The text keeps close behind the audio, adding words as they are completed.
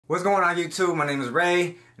What's going on YouTube? My name is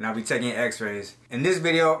Ray and I'll be taking x-rays. In this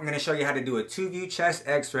video, I'm going to show you how to do a 2-view chest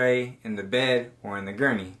x-ray in the bed or in the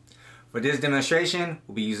gurney. For this demonstration,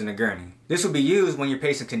 we'll be using a gurney. This will be used when your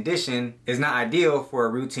patient's condition is not ideal for a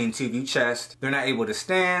routine 2-view chest, they're not able to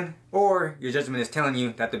stand, or your judgment is telling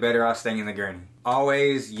you that they're better off staying in the gurney.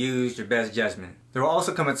 Always use your best judgment. There will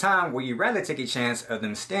also come a time where you'd rather take a chance of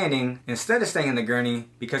them standing instead of staying in the gurney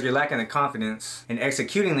because you're lacking the confidence in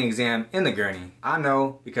executing the exam in the gurney. I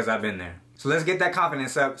know because I've been there. So let's get that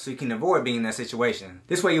confidence up so you can avoid being in that situation.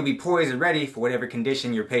 This way you'll be poised and ready for whatever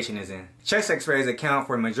condition your patient is in. Chest x-rays account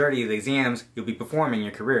for a majority of the exams you'll be performing in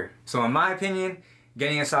your career. So in my opinion,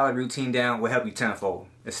 getting a solid routine down will help you tenfold,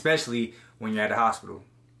 especially when you're at the hospital.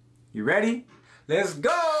 You ready? Let's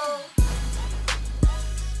go!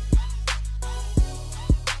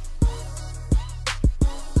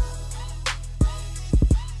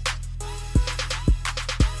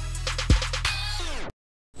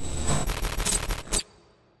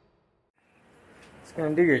 Just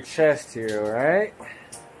gonna do your chest here, alright?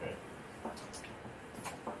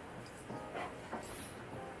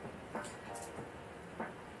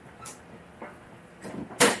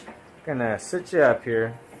 Gonna sit you up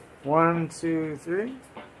here. 1, 2, 3.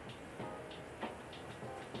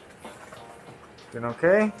 Doing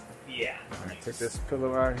okay? Yeah. Alright, take this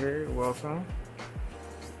pillow out here. You're welcome.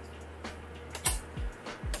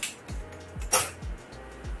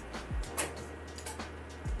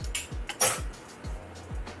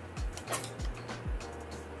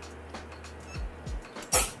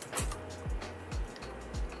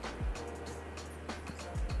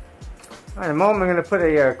 Alright, in a moment I'm going to put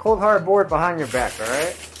a cold hard board behind your back,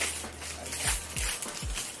 alright?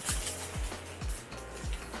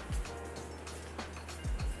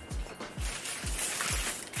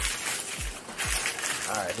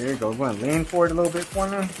 Alright, here you go. Go and lean forward a little bit for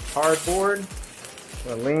me. Hard board.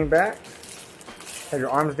 Go and lean back. Have your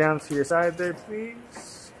arms down to your side there,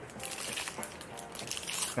 please.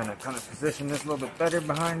 Gonna kind of position this a little bit better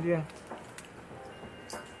behind you.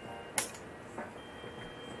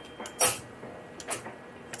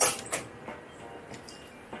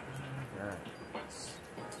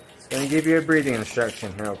 Gonna give you a breathing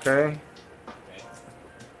instruction here, okay?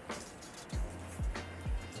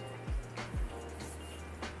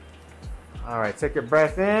 Alright, take your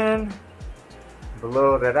breath in,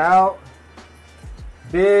 blow that out.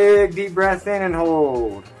 Big deep breath in and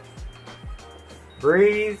hold.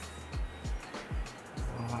 Breathe.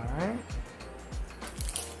 Alright.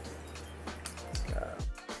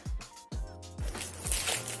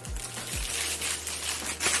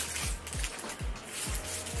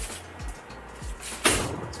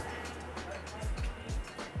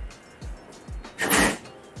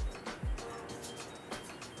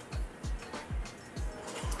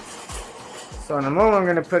 So in a moment I'm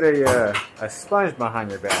going to put a sponge behind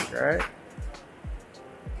your back, alright?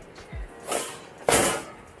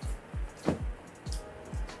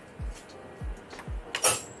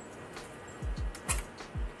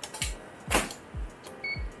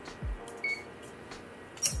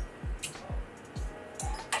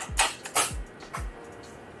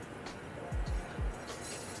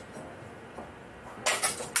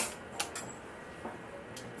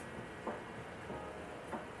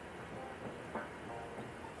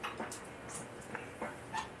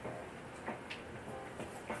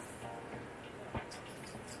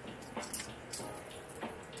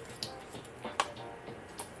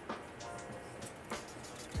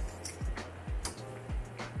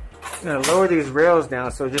 I'm going to lower these rails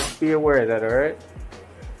down, so just be aware of that, alright?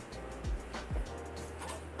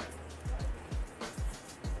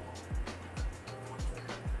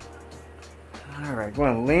 Alright, go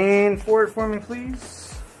and lean forward for me,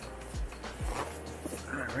 please.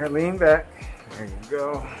 Alright, lean back. There you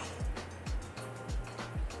go.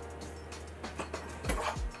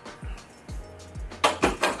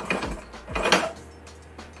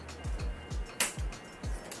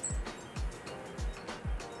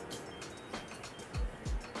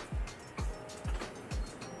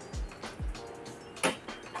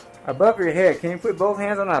 Above your head, can you put both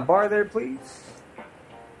hands on that bar there, please?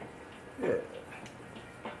 Yeah.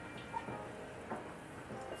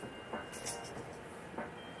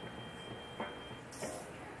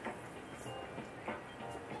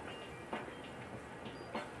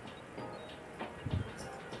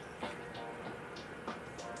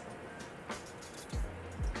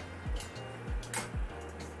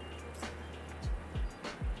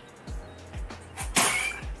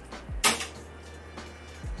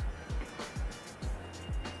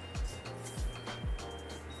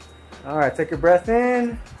 Alright, take a breath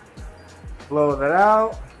in, blow that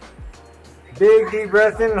out. Big deep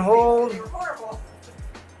breath in and hold.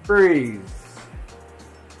 Breathe.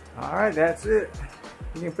 All right, that's it.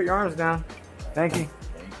 You can put your arms down. Thank you.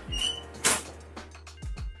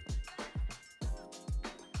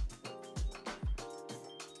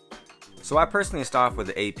 So I personally start off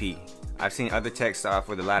with the AP. I've seen other techs start off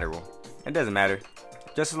with the lateral. It doesn't matter,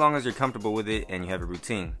 just as long as you're comfortable with it and you have a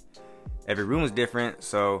routine. Every room is different,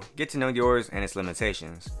 so get to know yours and its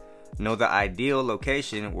limitations. Know the ideal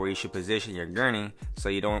location where you should position your gurney so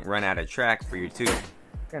you don't run out of track for your tube.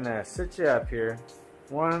 Gonna sit you up here.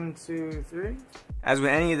 1, 2, 3. As with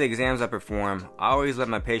any of the exams I perform, I always let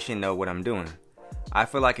my patient know what I'm doing. I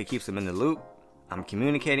feel like it keeps them in the loop, I'm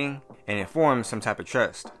communicating, and it forms some type of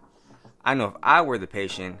trust. I know if I were the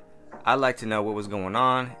patient, I'd like to know what was going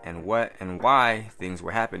on and what and why things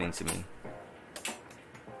were happening to me.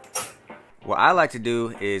 What I like to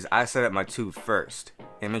do is I set up my tube first,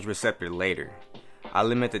 image receptor later. I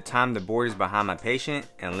limit the time the board is behind my patient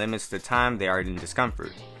and limits the time they are in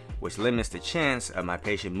discomfort, which limits the chance of my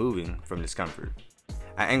patient moving from discomfort.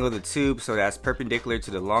 I angle the tube so that it's perpendicular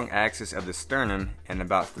to the long axis of the sternum and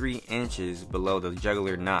about 3 inches below the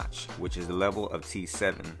jugular notch, which is the level of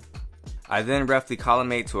T7. I then roughly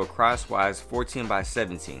collimate to a crosswise 14 by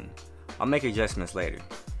 17. I'll make adjustments later.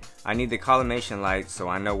 I need the collimation light so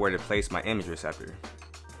I know where to place my image receptor.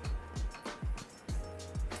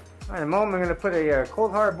 Alright, in a moment I'm going to put a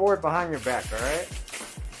cold hard board behind your back, alright?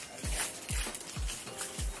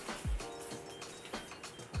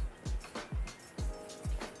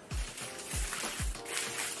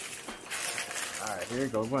 Alright, here you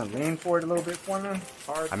go. I'm going to lean forward a little bit for me.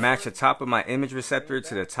 I match the top of my image receptor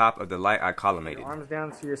to the top of the light I collimated. Arms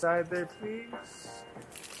down to your side there, please.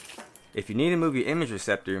 If you need to move your image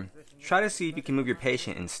receptor, try to see if you can move your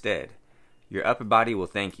patient instead. Your upper body will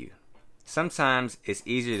thank you. Sometimes it's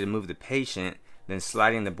easier to move the patient than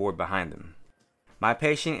sliding the board behind them. My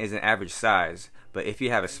patient is an average size, but if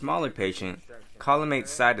you have a smaller patient, collimate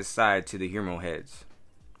side to side to the humeral heads.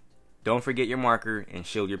 Don't forget your marker and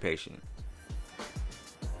shield your patient.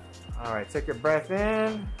 Alright, take a breath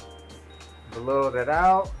in, blow that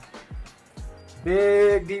out.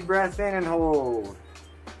 Big deep breath in and hold.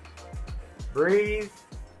 Breathe.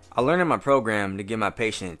 I learned in my program to give my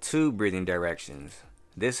patient 2 breathing directions.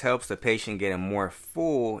 This helps the patient get a more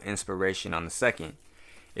full inspiration on the second.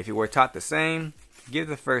 If you were taught the same, give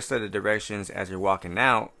the first set of directions as you're walking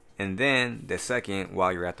out and then the second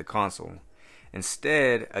while you're at the console,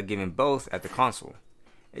 instead of giving both at the console.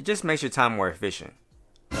 It just makes your time more efficient.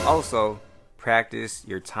 Also, practice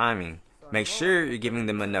your timing. Make sure you're giving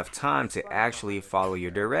them enough time to actually follow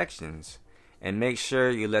your directions. And make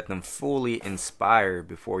sure you let them fully inspire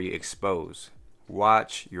before you expose.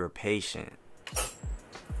 Watch your patient.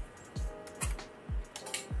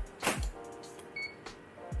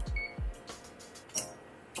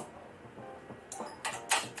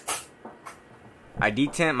 I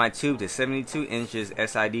detent my tube to 72 inches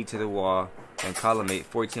SID to the wall and collimate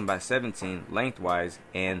 14 by 17 lengthwise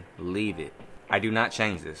and leave it. I do not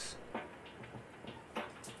change this.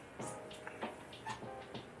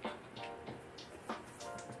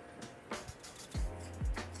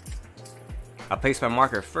 I place my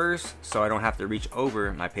marker first so I don't have to reach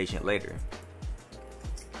over my patient later.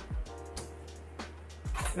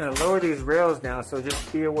 I'm going to lower these rails down, so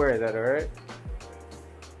just be aware of that, alright?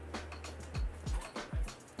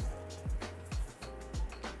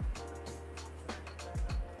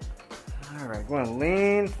 Alright, go and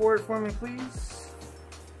lean forward for me, please.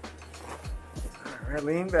 Alright,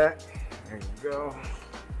 lean back. There you go.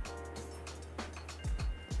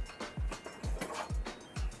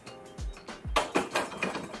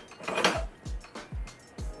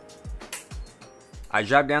 I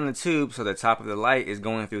drop down the tube so the top of the light is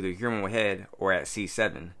going through the humeral head or at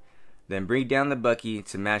C7. Then bring down the bucky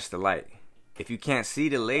to match the light. If you can't see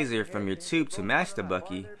the laser from your tube to match the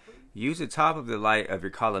bucky, use the top of the light of your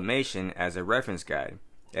collimation as a reference guide.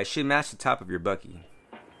 That should match the top of your bucky.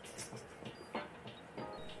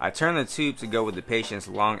 I turn the tube to go with the patient's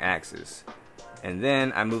long axis. And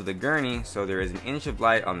then I move the gurney so there is an inch of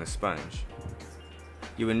light on the sponge.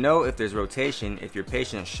 You will know if there's rotation if your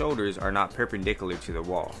patient's shoulders are not perpendicular to the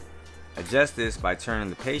wall. Adjust this by turning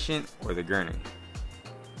the patient or the gurney.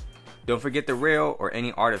 Don't forget the rail or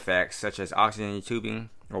any artifacts such as oxygen tubing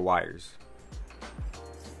or wires.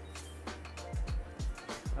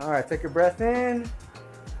 Alright, take a breath in,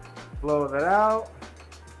 blow that out.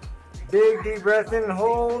 Big deep breath in and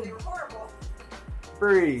hold.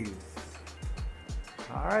 Breathe.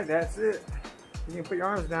 Alright, that's it. You can put your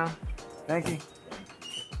arms down. Thank you.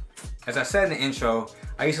 As I said in the intro,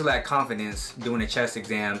 I used to lack confidence doing a chest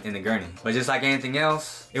exam in the gurney. But just like anything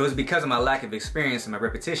else, it was because of my lack of experience and my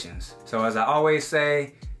repetitions. So as I always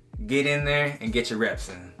say, get in there and get your reps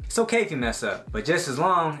in. It's okay if you mess up, but just as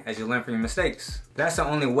long as you learn from your mistakes. That's the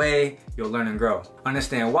only way you'll learn and grow.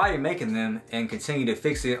 Understand why you're making them and continue to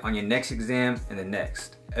fix it on your next exam and the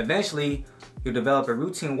next. Eventually, you'll develop a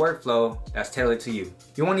routine workflow that's tailored to you.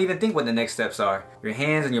 You won't even think what the next steps are. Your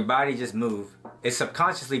hands and your body just move. It's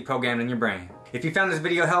subconsciously programmed in your brain. If you found this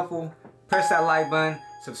video helpful, press that like button,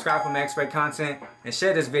 subscribe for more X-ray content, and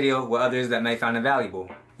share this video with others that may find it valuable.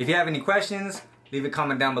 If you have any questions, leave a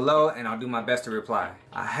comment down below and I'll do my best to reply.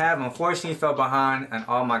 I have unfortunately fell behind on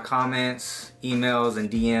all my comments, emails,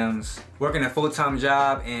 and DMs. Working a full-time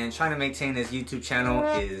job and trying to maintain this YouTube channel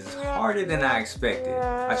is harder than I expected.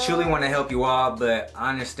 I truly want to help you all, but I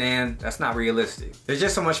understand that's not realistic. There's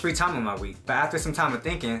just so much free time in my week. But after some time of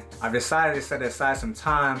thinking, I've decided to set aside some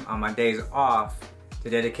time on my days off to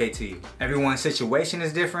dedicate to you. Everyone's situation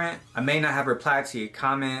is different. I may not have replied to your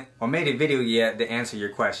comment or made a video yet to answer your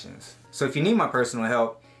questions. So if you need my personal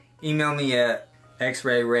help, email me at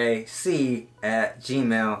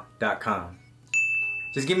xrayrayc@gmail.com.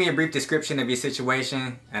 Just give me a brief description of your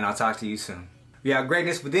situation and I'll talk to you soon. You have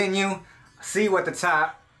greatness within you. I'll see you at the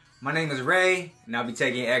top. My name is Ray and I'll be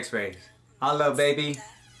taking X-rays. Holla, baby.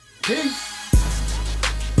 Peace.